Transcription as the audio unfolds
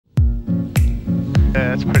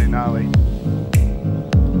Yeah, it's pretty gnarly.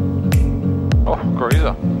 Oh, greaser.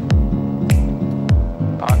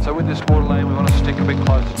 Alright, so with this water lane, we want to stick a bit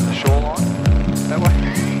closer to the shoreline. That way?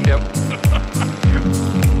 Yep.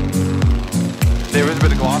 There is a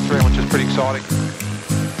bit of glass around, which is pretty exciting.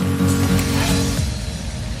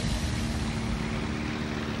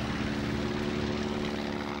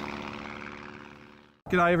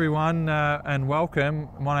 G'day everyone and welcome.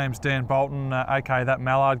 My name's Dan Bolton, aka That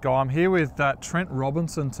Mallard Guy. I'm here with Trent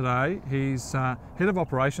Robinson today. He's Head of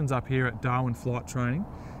Operations up here at Darwin Flight Training.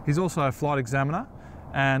 He's also a flight examiner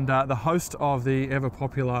and the host of the ever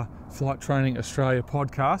popular Flight Training Australia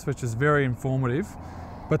podcast, which is very informative.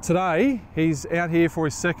 But today he's out here for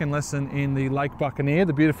his second lesson in the Lake Buccaneer,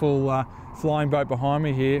 the beautiful flying boat behind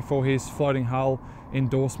me here, for his floating hull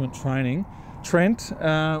endorsement training. Trent,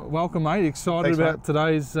 welcome mate. Excited about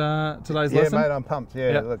today's lesson? Yeah mate, I'm pumped.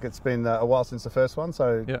 Yeah, look, it's been a while since the first one,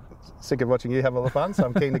 so sick of watching you have a lot of fun, so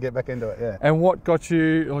I'm keen to get back into it, yeah. And what got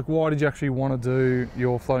you, like, why did you actually want to do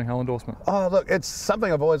your floating hull endorsement? Oh look, it's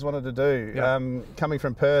something I've always wanted to do. Coming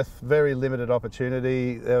from Perth, very limited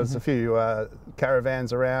opportunity. There was a few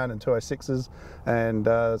caravans around and 206s and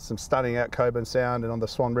some stunning out Coburn Sound and on the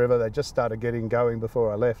Swan River. They just started getting going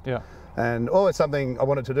before I left. Yeah. And always something I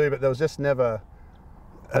wanted to do, but there was just never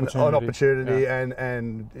an opportunity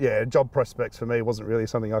and job prospects for me wasn't really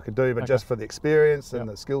something I could do, but just for the experience and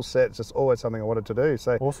the skill set, it's just always something I wanted to do.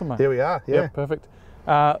 So awesome, mate. Here we are. Yeah, perfect.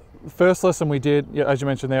 First lesson we did, as you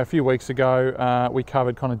mentioned there, a few weeks ago, we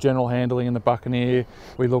covered kind of general handling in the Buccaneer.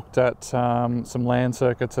 We looked at some land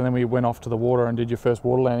circuits, and then we went off to the water and did your first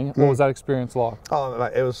water landing. What was that experience like? Oh,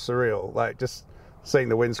 mate, it was surreal. Like, just seeing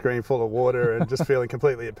the windscreen full of water and just feeling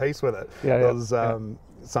completely at peace with it. It was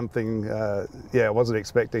something I wasn't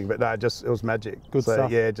expecting, but no, it was magic. Good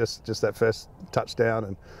stuff. Yeah, just that first touchdown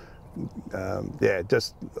and it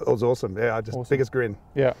was awesome. Yeah, biggest grin.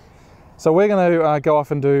 Yeah. So we're going to go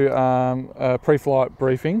off and do a pre-flight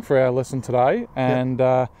briefing for our lesson today, and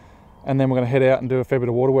then we're going to head out and do a fair bit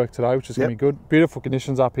of water work today, which is going to be good. Beautiful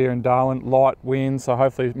conditions up here in Darwin, light wind, so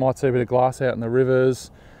hopefully you might see a bit of glass out in the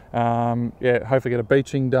rivers. Hopefully get a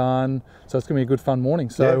beaching done, so it's going to be a good fun morning.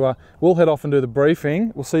 So we'll head off and do the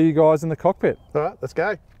briefing. We'll see you guys in the cockpit. All right, let's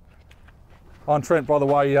go. I'm Trent, by the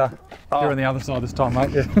way. You're on the other side this time, mate.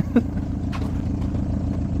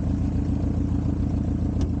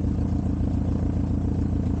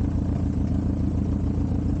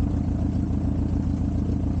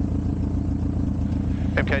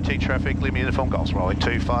 MKT traffic, Lima uniform Golf rolling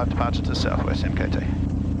 25, departure to southwest MKT.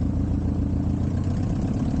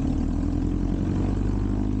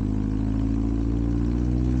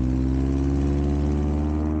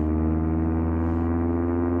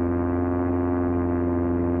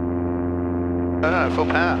 Full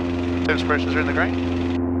power. Service pressures are in the green.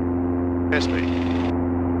 Airspeed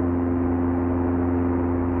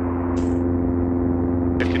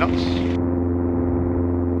 50 knots.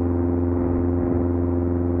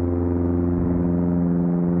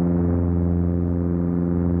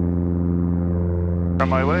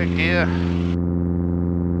 Runway work, gear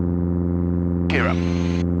up.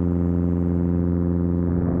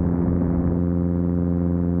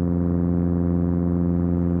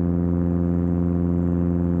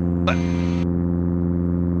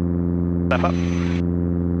 Flap up.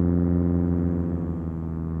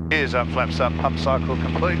 Gears up, flaps up, pump cycle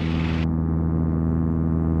complete.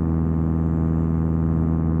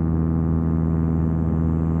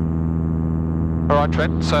 Alright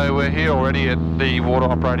Trent, so we're here already at the water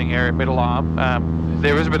operating area, middle arm.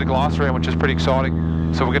 There is a bit of glass around, which is pretty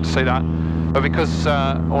exciting, so we'll get to see that. But because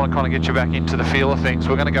I want to kind of get you back into the feel of things,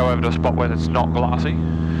 we're going to go over to a spot where it's not glassy.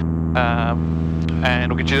 And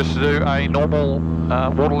we'll get you just to do a normal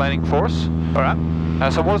water landing for us. All right.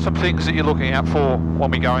 So what are some things that you're looking out for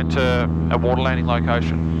when we go into a water landing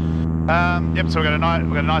location? So we've got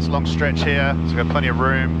a nice long stretch here. So we've got plenty of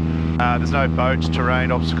room. There's no boats,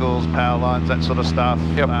 terrain, obstacles, power lines, that sort of stuff.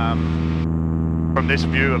 Yep. From this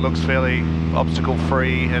view, it looks fairly obstacle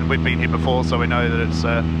free, and we've been here before, so we know that it's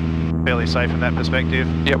fairly safe from that perspective.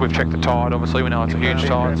 Yeah, we've checked the tide, obviously, we know it's a huge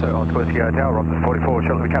tide. So on to Whiskey Hotel, Robinson 44,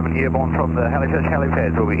 shortly coming airborne from the Halifax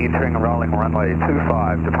helipads. We'll be entering and rolling runway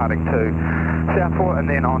 25, departing to Southport and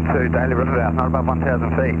then on to Daly Riverbound, not above 1,000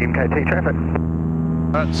 feet, MKT traffic.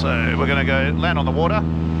 Alright, so we're going to go land on the water,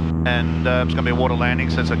 and it's going to be a water landing,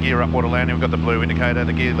 so it's a gear up water landing. We've got the blue indicator,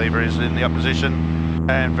 the gear lever is in the up position,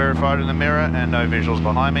 and verified in the mirror, and no visuals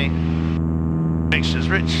behind me. Mixture's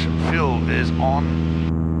rich, fuel is on.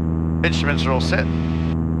 Instruments are all set.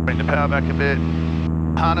 Bring the power back a bit.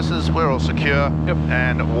 Harnesses, we're all secure. Yep.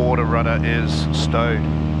 And water rudder is stowed.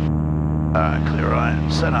 Clear right,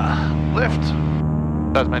 center, left.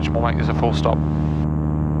 As mentioned, we'll make this a full stop.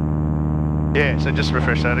 Yeah, so just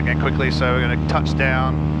refresh that again quickly. So we're going to touch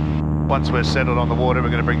down. Once we're settled on the water, we're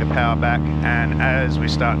going to bring the power back, and as we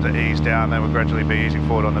start to ease down, then we'll gradually be easing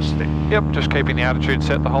forward on the stick. Yep, just keeping the altitude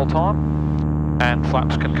set the whole time, and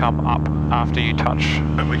flaps can come up after you touch.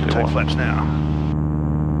 And we can take flaps now.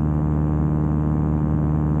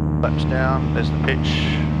 Flaps down, there's the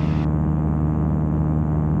pitch.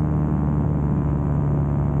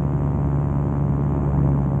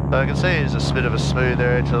 So I can see there's a bit of a smooth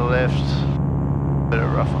area to the left, bit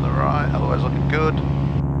of rough on the right, otherwise looking good.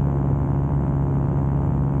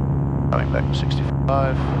 Coming back to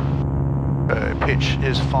 65. Pitch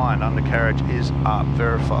is fine, undercarriage is up,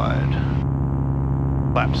 verified.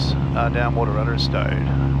 Flaps are down, water rudder is stowed.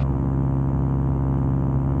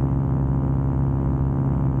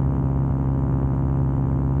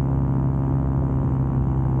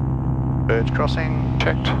 Birds crossing,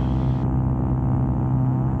 checked.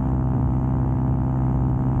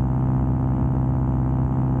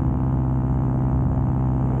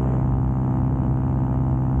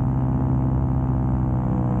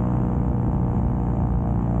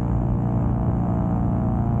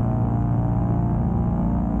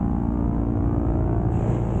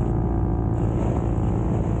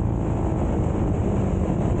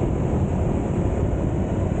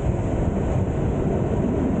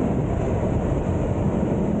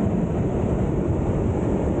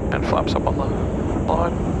 And flaps up on the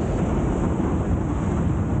line.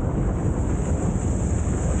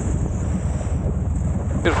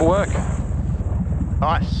 Beautiful work.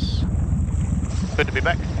 Nice. Good to be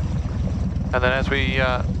back. And then as we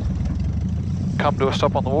come to a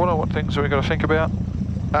stop on the water, what things have we got to think about?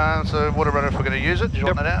 So water rudder, if we're going to use it, do you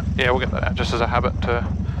want that out? Yeah, we'll get that out just as a habit to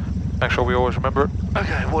make sure we always remember it.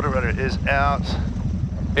 Okay, water rudder is out.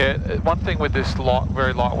 Yeah, one thing with this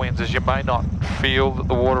very light winds is you may not feel that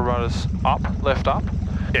the water rudder's left up.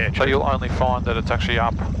 Yeah, so you'll only find that it's actually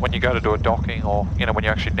up when you go to do a docking, or when you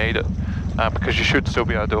actually need it, because you should still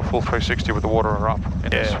be able to do a full 360 with the water rudder up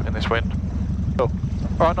in this wind. Cool.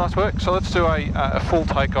 All right, nice work. So let's do a full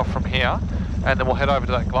takeoff from here, and then we'll head over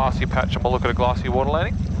to that glassy patch and we'll look at a glassy water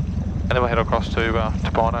landing, and then we'll head across to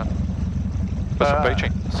Pino for some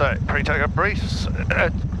beaching. So pre-takeoff briefs.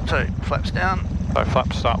 So flaps down. So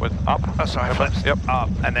flaps start with up. Oh, sorry, flaps. Yep. Up,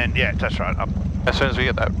 and then yeah, that's right, up. As soon as we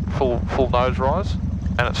get that full nose rise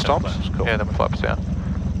and it stops, flaps, cool. Yeah, then we flaps down.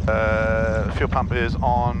 Fuel pump is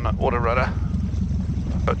on water rudder.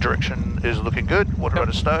 Direction is looking good. Water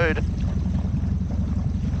rudder stowed.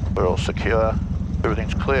 We're all secure.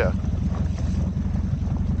 Everything's clear.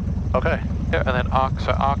 Okay. Yeah, and then arc.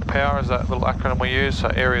 So arc power is that little acronym we use. So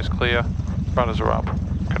area's clear, rudders are up,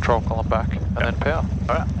 control column back, and then power.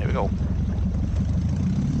 All right, here we go.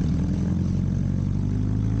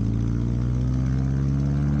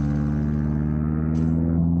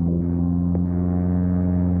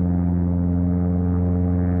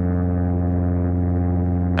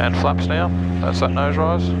 And flaps now. That's that nose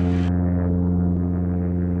rise.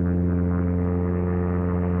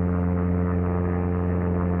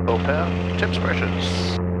 Full power. Temps pressures.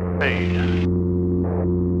 Speed.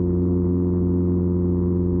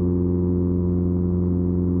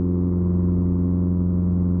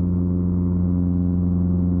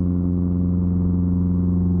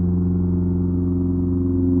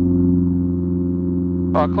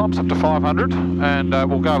 Climbs up to 500, and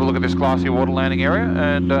we'll go have a look at this glassy water landing area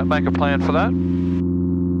and make a plan for that.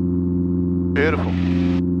 Beautiful.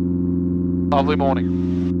 Lovely morning.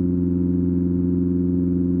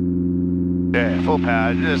 Yeah, full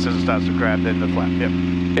power. Just as it starts to grab, then the flap. Yep.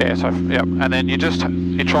 Yeah. So and then you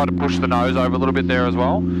try to push the nose over a little bit there as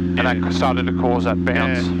well, and that started to cause that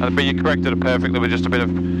bounce. Yeah. But you corrected it perfectly with just a bit of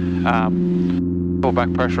full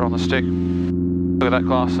back pressure on the stick. Look at that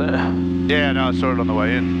glass there. Yeah, no, I saw it on the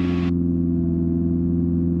way in.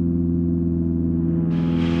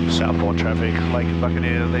 Southbound traffic, Lake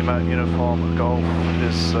Buccaneer, Lima, Uniform, Golf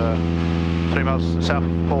is 3 miles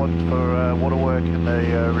southbound for water work in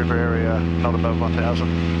the river area, not above 1,000.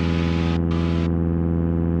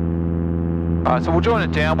 Alright, so we'll join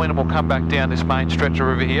it downwind and we'll come back down this main stretch of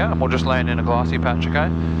river here, and we'll just land in a glassy patch, okay?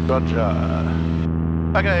 Gotcha.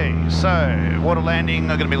 Okay, so water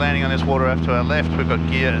landing, I'm going to be landing on this water off to our left. We've got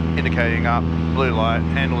gear indicating up, blue light,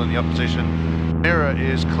 handle in the opposition. Mirror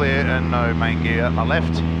is clear and no main gear on my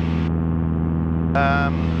left.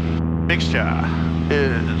 Mixture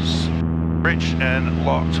is rich and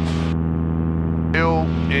locked. Fuel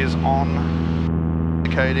is on,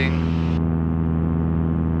 indicating.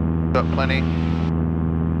 Got plenty.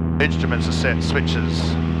 Instruments are set,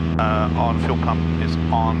 switches on, fuel pump is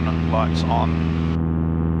on, lights on.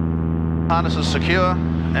 Harness is secure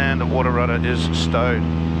and the water rudder is stowed.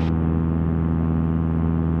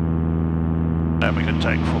 Now we can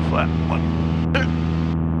take full flat. 1,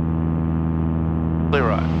 2. Clear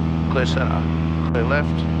right, clear centre, clear left.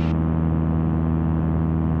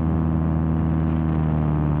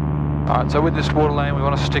 Alright, so with this water lane we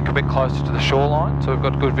want to stick a bit closer to the shoreline so we've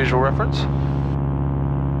got good visual reference.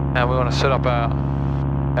 And we want to set up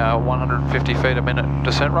our 150 feet a minute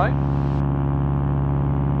descent rate.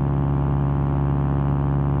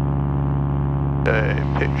 Okay,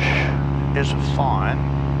 pitch is fine.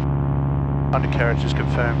 Undercarriage is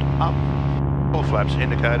confirmed up. Full flaps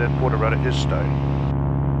indicated. Water rudder is stowed.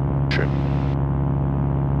 True.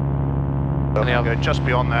 So we'll go just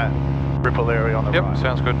beyond that ripple area on the right. Yep,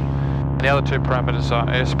 sounds good. And the other two parameters are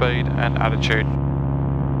airspeed and attitude.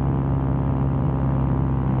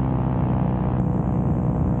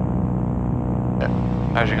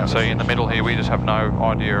 As you can see in the middle here, we just have no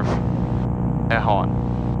idea of our height.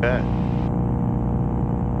 Yeah.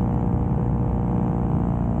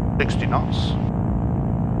 60 knots.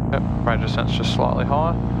 Yep, rate of descent's just slightly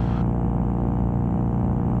higher.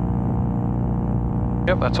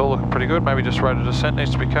 Yep, that's all looking pretty good. Maybe just rate of descent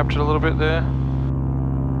needs to be captured a little bit there.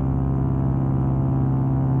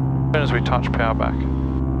 As soon as we touch power back.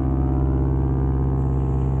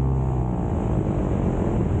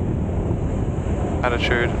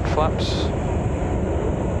 Attitude and flaps.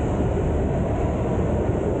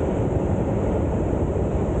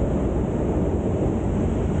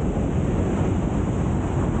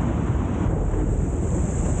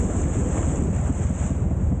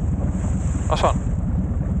 Nice one.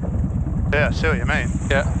 Yeah, I see what you mean.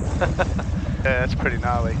 Yeah. Yeah, that's pretty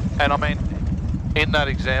gnarly. And I mean, in that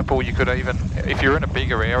example, you could even, if you're in a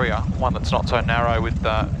bigger area, one that's not so narrow with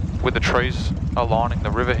the trees aligning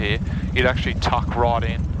the river here, you'd actually tuck right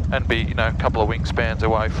in and be, you know, a couple of wingspans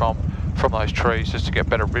away from those trees just to get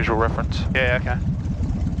better visual reference. Yeah, okay.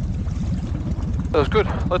 That was good.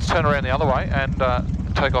 Let's turn around the other way and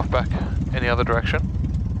take off back in the other direction.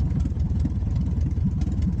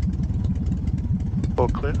 All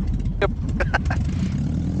clear? Yep.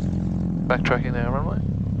 Backtracking there, runway.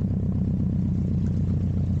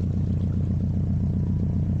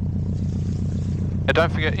 And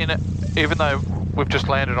don't forget, in it, even though we've just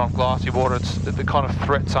landed on glassy water, the kind of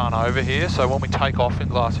threats aren't over here. So when we take off in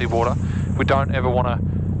glassy water, we don't ever want to.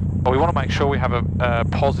 Well, we want to make sure we have a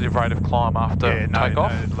positive rate of climb after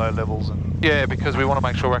takeoff. No low levels and. Yeah, because we want to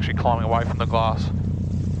make sure we're actually climbing away from the glass.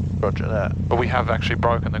 Roger that. But we have actually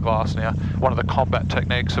broken the glass now. One of the combat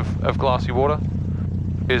techniques of glassy water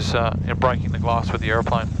is breaking the glass with the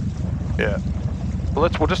aeroplane. Yeah. Well,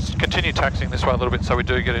 we'll just continue taxiing this way a little bit so we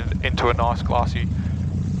do get into a nice glassy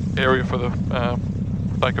area for the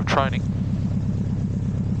sake of training.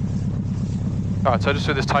 Alright, so just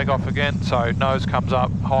do this takeoff again. So nose comes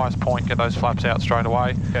up, highest point, get those flaps out straight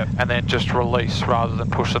away, yep. And then just release rather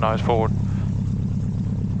than push the nose forward.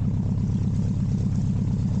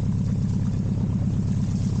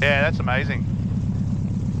 Yeah, that's amazing.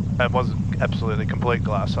 That was absolutely complete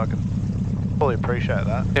glass, so I can fully appreciate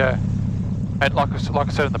that. Yeah. And like I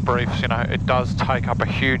said in the briefs, you know, it does take up a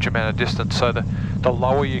huge amount of distance. So the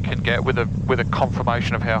lower you can get with a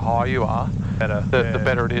confirmation of how high you are, the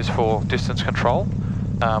better it is for distance control.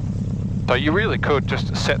 So you really could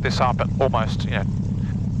just set this up at almost 10,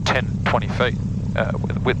 20 feet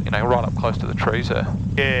with right up close to the trees there.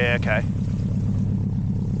 Yeah, okay.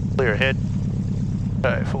 Clear ahead.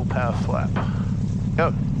 Okay, full power flap.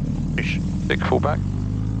 Go. Fish. Big full back.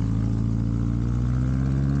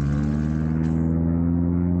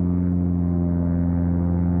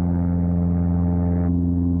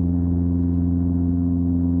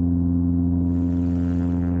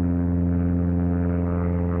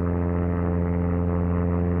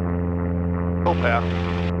 Full power.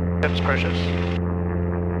 Temps pressures.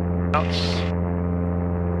 Knots.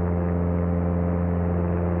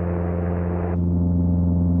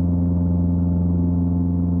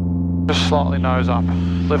 Just slightly nose up.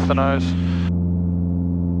 Lift the nose.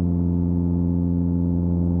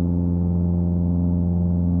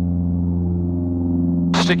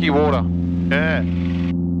 Sticky water. Yeah.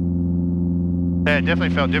 Yeah, it definitely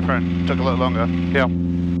felt different. Took a lot longer. Yeah.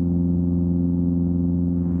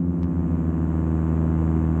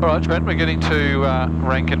 Alright, Trent, we're getting to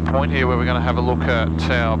Rankin Point here where we're going to have a look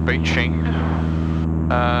at our beaching.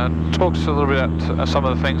 Talk us a little bit about some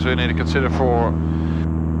of the things we need to consider for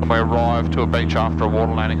when we arrive to a beach after a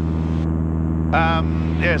water landing.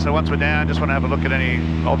 Yeah, so once we're down, just want to have a look at any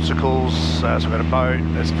obstacles. So we've got a boat,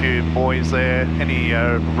 there's a few buoys there, any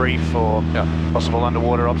reef or possible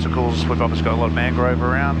underwater obstacles. We've obviously got a lot of mangrove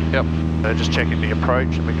around. Yep. So just checking the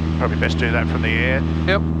approach, and we can probably best do that from the air.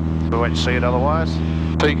 Yep. We won't see it otherwise.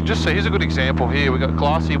 So you can just see, here's a good example here. We've got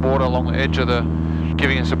glassy water along the edge of the,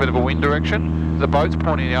 giving us a bit of a wind direction. The boat's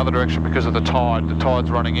pointing the other direction because of the tide. The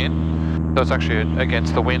tide's running in, so it's actually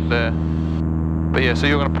against the wind there. But yeah, so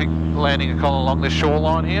you're going to pick landing along this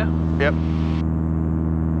shoreline here. Yep.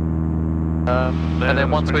 And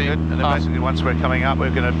then once we, and then basically once we're coming up,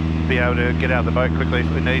 we're going to be able to get out of the boat quickly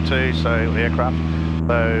if we need to. So aircraft,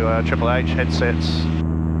 so Triple H headsets,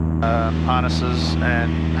 harnesses,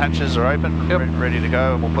 and hatches are open, ready to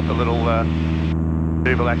go. And we'll put the little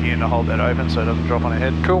doobalackie in to hold that open so it doesn't drop on our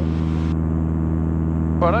head. Cool.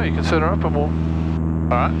 Righto, you can set her up and we'll.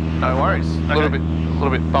 All right, no worries. A little bit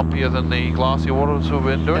bumpier than the glassy waters we've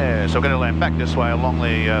been doing. Yeah, so we're going to land back this way along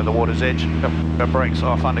the water's edge. Our brakes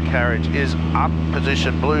off, undercarriage is up,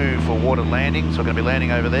 position blue for water landing, so we're going to be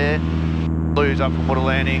landing over there. Blue's up for water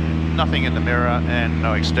landing, nothing in the mirror and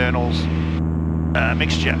no externals.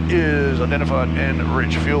 Mixture is identified and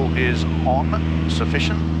rich fuel is on,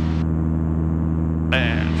 sufficient.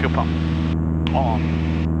 And fuel pump on.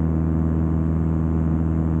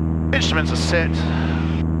 Instruments are set.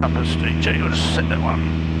 Compass DJ, we'll just set that one.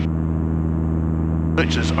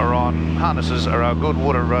 Switches are on, harnesses are our good,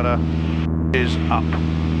 water rudder is up.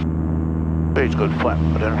 Speed's good, flap,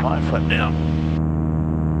 identify, flap down.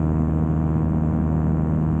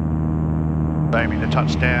 Aiming to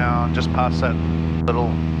touch down, just past that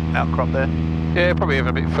little outcrop there. Yeah, probably even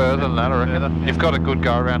a bit further than that, I reckon. You've got a good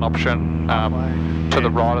go-around option to the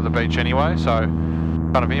right of the beach anyway, so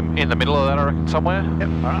kind of in the middle of that, I reckon, somewhere. Yep,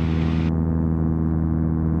 alright.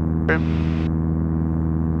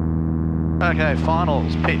 Okay,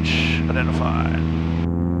 finals, pitch identified.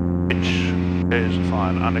 Pitch is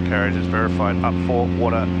fine, undercarriage is verified, up for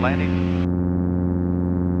water landing.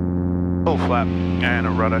 Full flap and a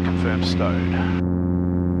rudder confirmed stowed.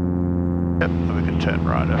 Yep, and we can turn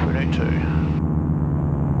right if we need to.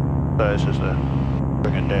 So this is the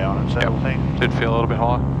bringing down and settle thing. Did feel a little bit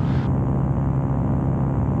high.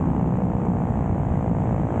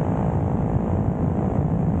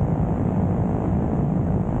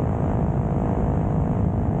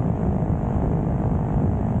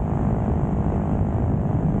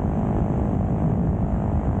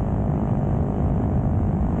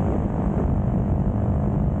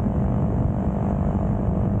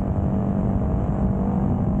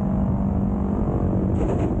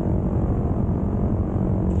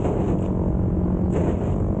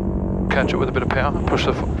 Catch it with a bit of power, push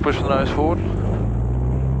the nose forward.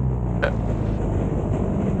 Yep.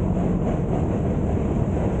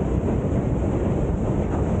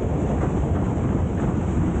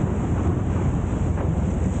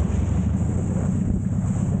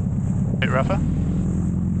 Bit rougher.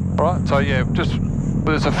 Alright, so yeah, just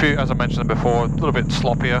there's a few, as I mentioned before, a little bit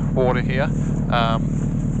sloppier water here,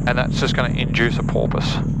 and that's just going to induce a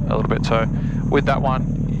porpoise a little bit. So with that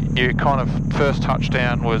one, you kind of first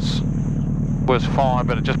touchdown was fine,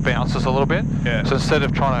 but it just bounces a little bit. Yeah. So instead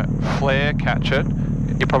of trying to flare catch it,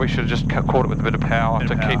 you probably should have just caught it with a bit of power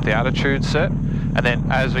to keep the attitude set. And then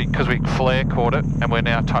because we flare caught it and we're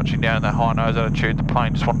now touching down in that high nose attitude, the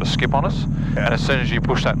plane just wanted to skip on us. Yeah. And as soon as you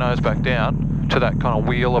push that nose back down to that kind of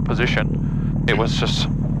wheeler position, it was just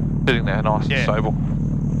sitting there nice and stable.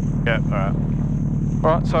 Yeah, alright.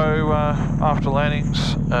 Alright, so after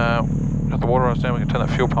landings, got the water ice down, we can turn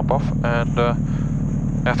that fuel pump off, and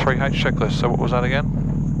our 3H checklist. So what was that again?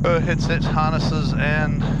 Headsets, harnesses,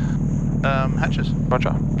 and hatches.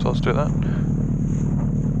 Roger. So let's do that.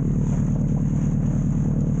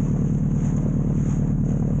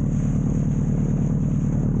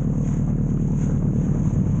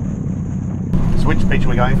 So which beach are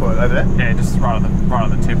we going for? Over there? Yeah, just right at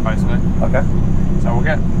the tip, basically. Okay. So we'll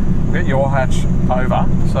get your hatch over.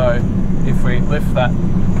 So if we lift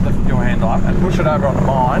your handle up and push it over on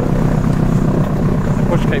mine.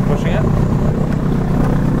 Keep pushing it.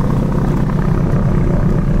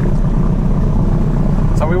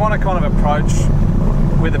 So we want to kind of approach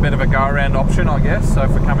with a bit of a go-around option, I guess. So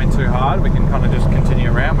if we're coming too hard, we can kind of just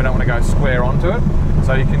continue around. We don't want to go square onto it.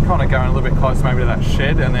 So you can kind of go in a little bit closer maybe to that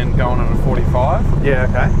shed and then go on at a 45. Yeah,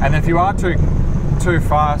 okay. And if you are too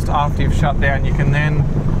fast after you've shut down, you can then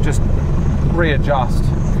just readjust,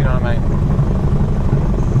 if you know what I mean.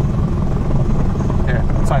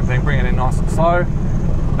 Yeah, same thing, bring it in nice and slow.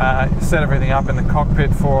 Set everything up in the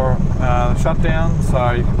cockpit for the shutdown,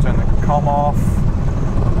 so you can turn the comm off.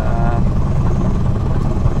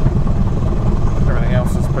 Everything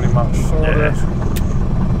else is pretty much sorted.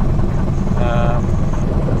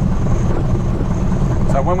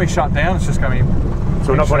 when we shut down, it's just going to be...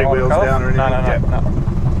 So we're not putting wheels down or anything? No.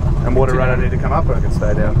 And water rudder need to come up, or it can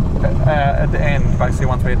stay down? At the end, basically,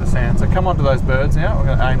 once we hit the sand. So come onto those birds now. We're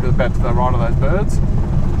going to aim to about to the right of those birds.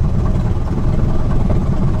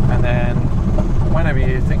 And then whenever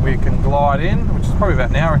you think we can glide in, which is probably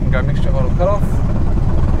about now, we can go mixture auto cut off.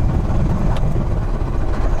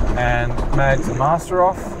 And mags and master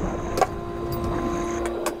off.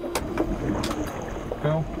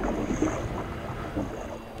 Cool.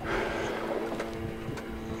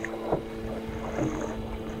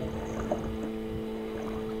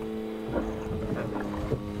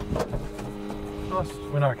 Nice.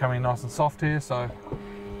 We know we're coming in nice and soft here, so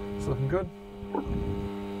it's looking good.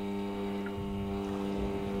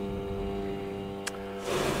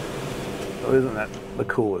 Oh, isn't that the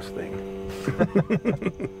coolest thing?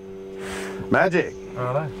 Magic.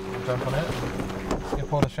 Righto, jump on out. Let's get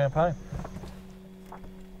pour the champagne.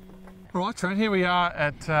 All right, Trent, here we are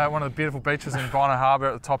at one of the beautiful beaches in Byner Harbour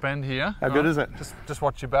at the top end here. How good is it? Just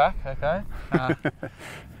watch your back, okay?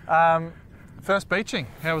 First beaching,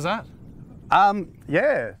 how was that?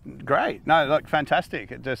 Yeah, great. No, like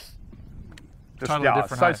fantastic. It just totally yeah,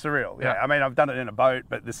 different. So surreal. Yeah. Yeah. I mean, I've done it in a boat,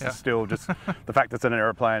 but this is still just the fact it's in an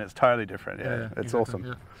airplane. It's totally different. Yeah, it's exactly,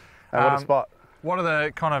 awesome. Yeah. What a spot. What are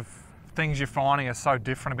the kind of things you're finding are so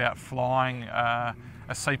different about flying a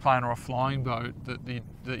seaplane or a flying boat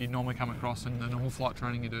that you normally come across in the normal flight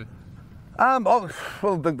training you do? Well,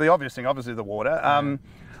 the obvious thing, obviously, the water.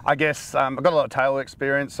 I guess I've got a lot of tail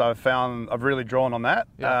experience, so I've really drawn on that.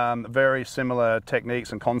 Yeah. Very similar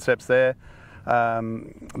techniques and concepts there.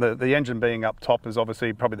 The engine being up top is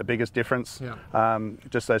obviously probably the biggest difference. Yeah.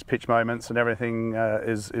 Just those pitch moments and everything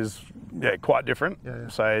is quite different. Yeah.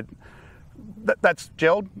 So that's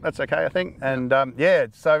gelled. That's okay, I think. And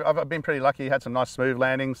so I've been pretty lucky. Had some nice smooth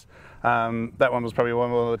landings. That one was probably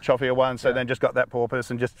one of the choppier ones. So then just got that porpoise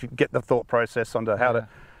and just get the thought process onto how to.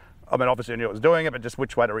 I mean, obviously I knew I was doing it, but just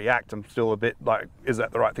which way to react. I'm still a bit like, is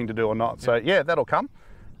that the right thing to do or not? So yeah, that'll come.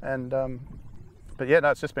 And but yeah,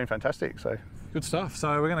 no, it's just been fantastic. So good stuff.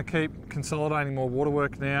 So we're going to keep consolidating more water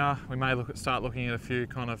work now. We may start looking at a few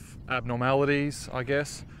kind of abnormalities, I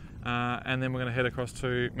guess. And then we're going to head across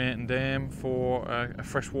to Mountain Dam for a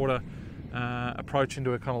freshwater approach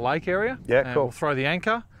into a kind of lake area. Yeah, cool. We'll throw the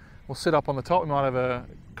anchor. We'll sit up on the top. We might have a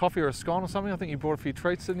coffee or a scone or something. I think you brought a few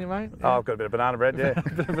treats, didn't you, mate? Yeah. Oh, I've got a bit of banana bread, yeah. A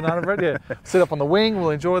bit of banana bread, yeah. Sit up on the wing.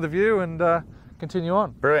 We'll enjoy the view and continue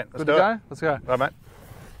on. Brilliant. Good to go? Let's go. Right, mate.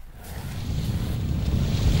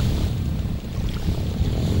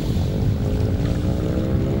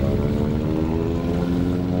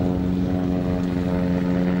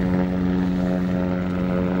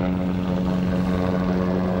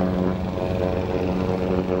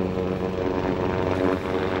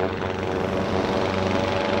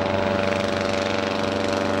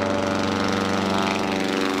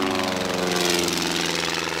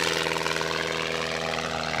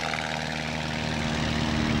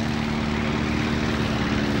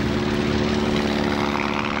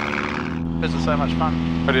 This is so much fun.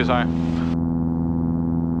 What do you say?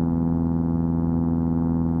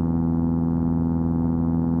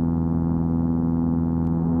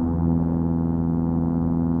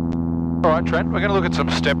 All right, Trent, we're going to look at some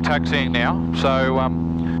step taxiing now. So I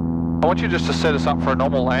want you just to set us up for a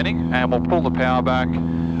normal landing, and we'll pull the power back,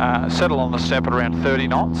 settle on the step at around 30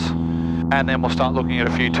 knots, and then we'll start looking at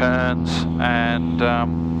a few turns and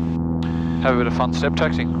have a bit of fun step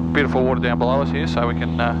taxiing. Beautiful water down below us here, so we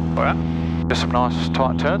can do some nice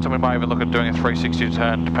tight turns, and we might even look at doing a 360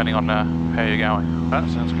 turn depending on how you're going. That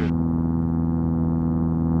sounds good.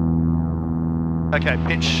 Okay,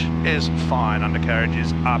 pitch is fine, undercarriage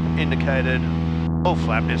is up, indicated, full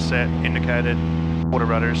flap is set, indicated, water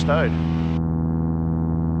rudder is stowed.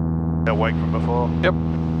 They'll wake from before. Yep.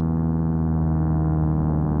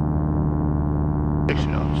 60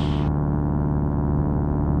 knots.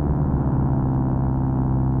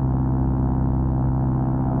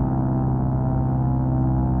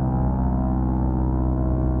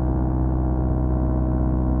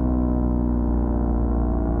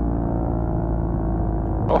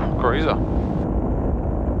 Oh, cruiser.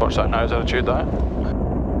 Watch that nose attitude though.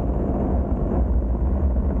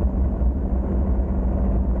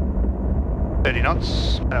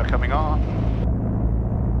 Knots, now coming on.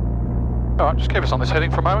 Alright, just keep us on this heading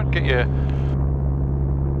for a moment, get yourself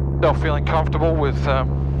feeling comfortable with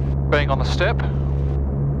being on the step.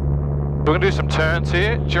 We're going to do some turns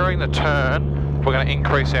here. During the turn, we're going to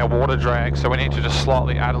increase our water drag, so we need to just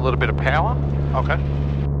slightly add a little bit of power. Okay.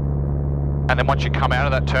 And then once you come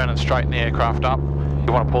out of that turn and straighten the aircraft up,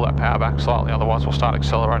 you want to pull that power back slightly, otherwise we'll start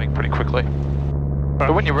accelerating pretty quickly.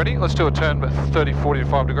 So when you're ready, let's do a turn with 30,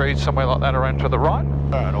 45 degrees, somewhere like that, around to the right.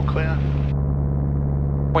 Alright, all clear.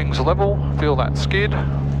 Wings level, feel that skid.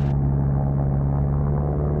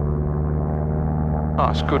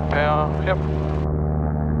 Nice, good power, yep.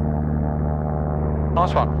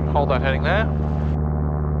 Nice one, hold that heading there.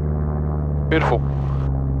 Beautiful.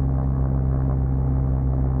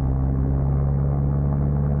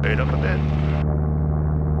 Speed up a bit.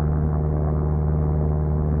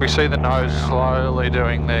 We see the nose slowly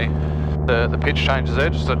doing the pitch changes there,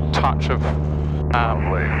 just a touch of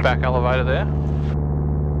back elevator there.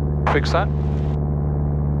 Fix that.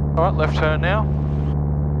 Alright, left turn now.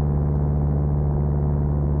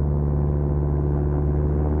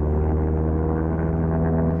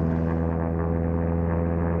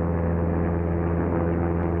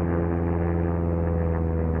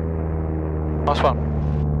 Nice one.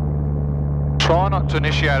 Try not to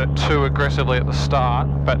initiate it too aggressively at the start,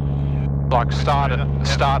 but like start it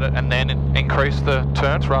and then increase the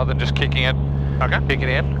turns rather than just kicking it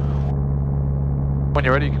in. When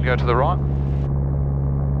you're ready, you can go to the right.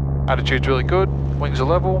 Attitude's really good. Wings are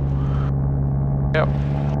level. Yep.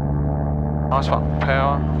 Nice one.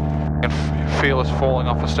 Power. And feel us falling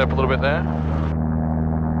off a step a little bit there.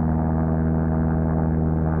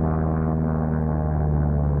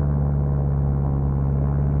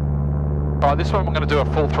 Alright, this one we're going to do a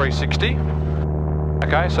full 360.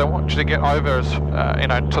 Okay, so I want you to get over as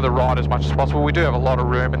to the right as much as possible. We do have a lot of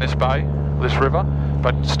room in this bay, this river,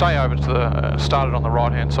 but stay over to the started on the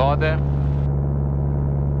right hand side there.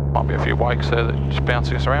 Might be a few wakes there that just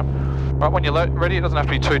bouncing us around. Right, when you're ready, it doesn't have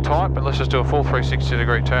to be too tight, but let's just do a full 360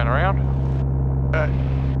 degree turn around. Okay.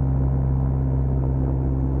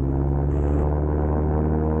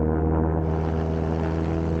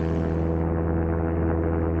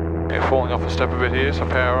 Yeah, falling off a step a bit here, so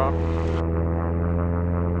power on.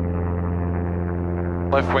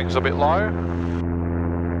 Left wing's a bit low.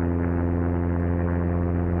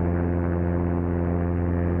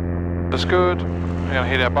 That's good. We're going to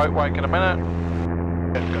hit our boat wake in a minute.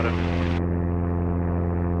 Yeah, got it.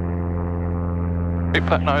 Keep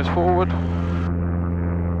that nose forward.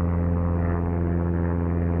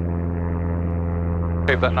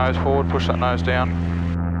 Keep that nose forward, push that nose down.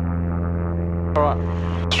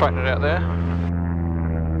 Alright, straighten it out there.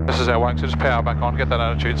 This is our wake, so just power back on, get that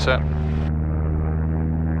attitude set.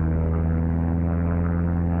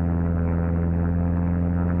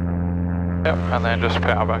 Yep, and then just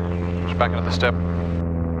power back, just back into the step.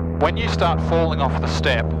 When you start falling off the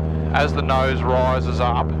step, as the nose rises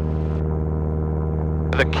up,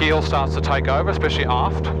 the keel starts to take over, especially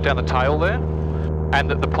aft, down the tail there, and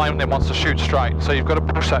the plane then wants to shoot straight. So you've got to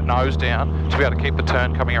push that nose down to be able to keep the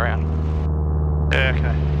turn coming around. Yeah,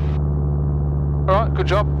 okay. Alright, good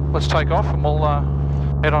job. Let's take off and we'll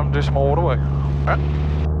head on and do some more water work. Alright.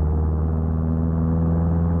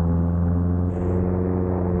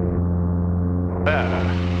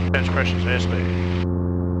 Bench pressure's airspeed.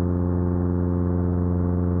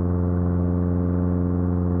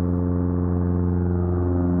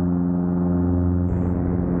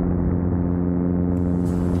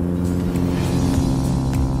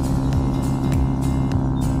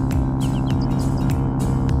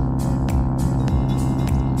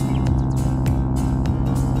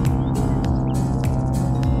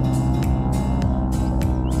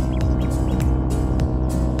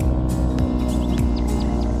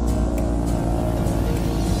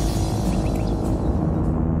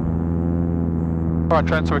 Alright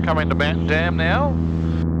Trent, so we're coming to Mountain Dam now.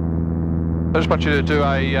 I just want you to do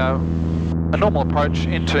a normal approach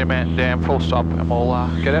into Mountain Dam, full stop, and we'll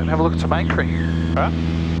get out and have a look at some anchoring. Alright?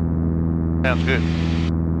 Sounds good.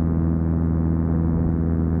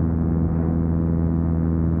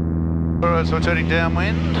 Alright, so we're turning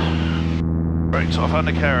downwind. Brakes off,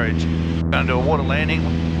 undercarriage. Going to do a water landing.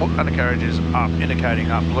 Undercarriage is up, indicating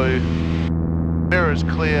up blue. Mirrors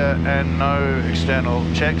clear and no external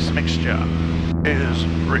checks. Mixture is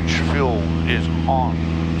rich, fuel is on,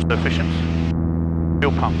 sufficient.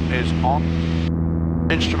 Fuel pump is on.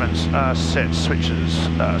 Instruments are set, switches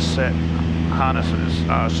are set, harnesses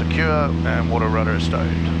are secure, and water rudder is stowed.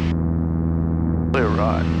 Clear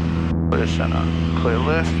right, clear centre, clear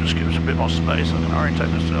left, just give us a bit more space so I can orientate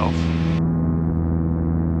myself.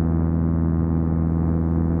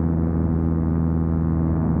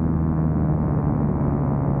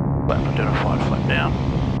 Flap identified, flap down.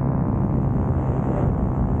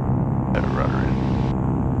 Rudder in.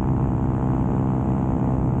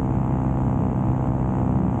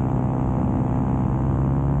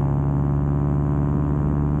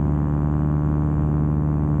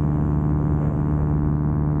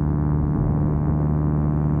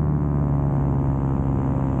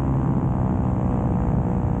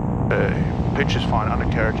 pitch is fine,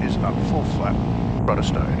 undercarriage is up, full flap, rudder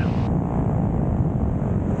stowed.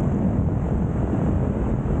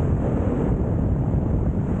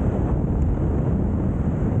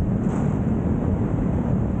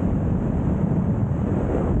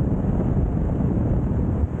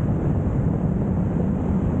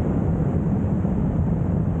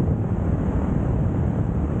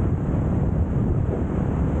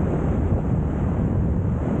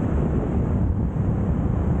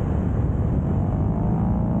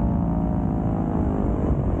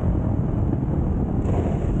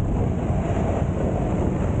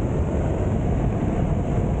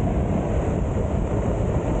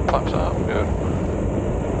 Flaps up, good.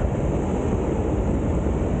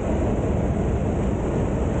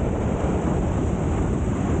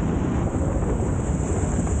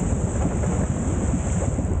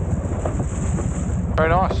 Very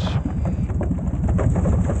nice.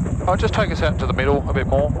 I'll just take us out to the middle a bit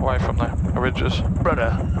more, away from the ridges.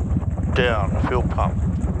 Rudder down, fuel pump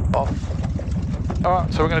off.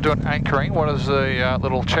 Alright, so we're going to do an anchoring. What is the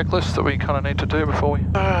little checklist that we kind of need to do before we...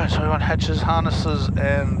 So we want hatches, harnesses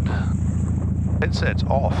and headsets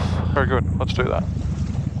off. Very good, let's do that.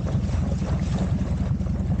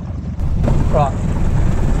 Right,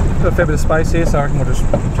 got a fair bit of space here, so I reckon we'll just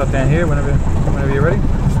shut down here whenever you're ready.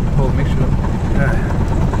 Just pull the mixture up.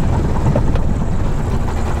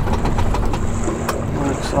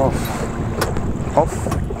 Works off. Off.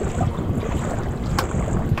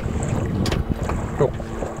 Cool.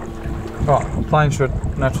 Right, the plane should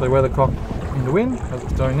naturally weathercock into wind, as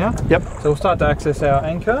it's doing now. Yep. So we'll start to access our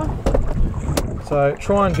anchor. So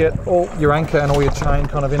try and get all your anchor and all your chain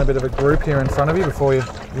kind of in a bit of a group here in front of you before you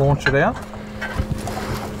launch it out.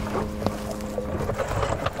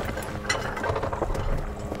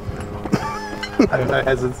 No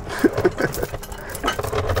hazards.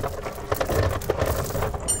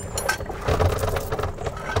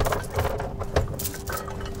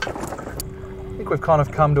 I think we've kind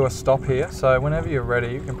of come to a stop here, so whenever you're ready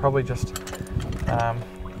you can probably just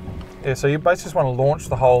yeah, so you basically just want to launch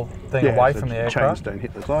the whole thing away from the aircraft. Chains don't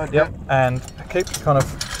hit the side. Yep, and keep kind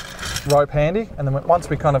of rope handy, and then once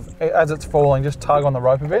we kind of, as it's falling, just tug on the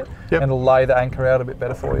rope a bit, and it'll lay the anchor out a bit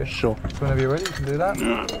better for you. Sure. So whenever you're ready you can do that.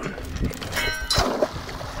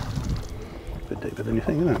 A bit deeper than you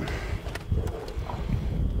think, isn't it?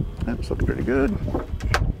 That's looking pretty good.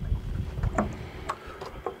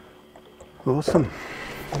 Awesome.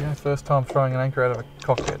 Yeah, first time throwing an anchor out of a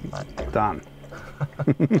cockpit, mate. Done.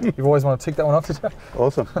 You've always wanted to tick that one off, did you?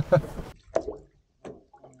 Awesome.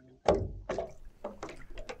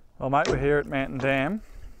 Well, mate, we're here at Mountain Dam.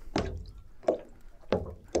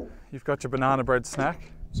 You've got your banana bread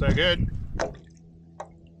snack. So good.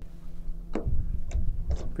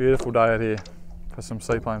 Beautiful day out here for some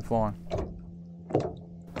seaplane flying.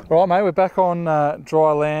 All right, mate, we're back on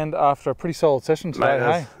dry land after a pretty solid session today,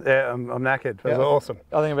 Mate, hey? yeah, I'm knackered. It was awesome.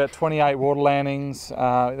 I think about 28 water landings.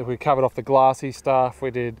 We covered off the glassy stuff.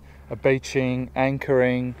 We did a beaching,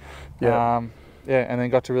 anchoring, yeah, and then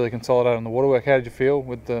got to really consolidate on the waterwork. How did you feel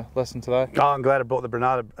with the lesson today? Oh, I'm glad I brought the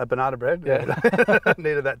banana bread. Yeah.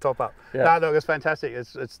 Needed that top up. Yeah. No, look, it's fantastic.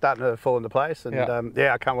 It's starting to fall into place, and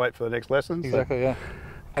yeah, I can't wait for the next lesson. Exactly, so. yeah.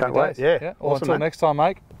 Can't wait. Yeah. Well, Awesome, until mate. next time,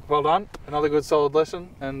 mate. Well done. Another good solid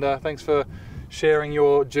lesson, and thanks for sharing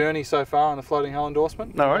your journey so far on the floating hull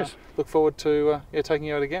endorsement. No worries. Look forward to taking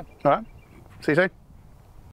you out again. All right. See you soon.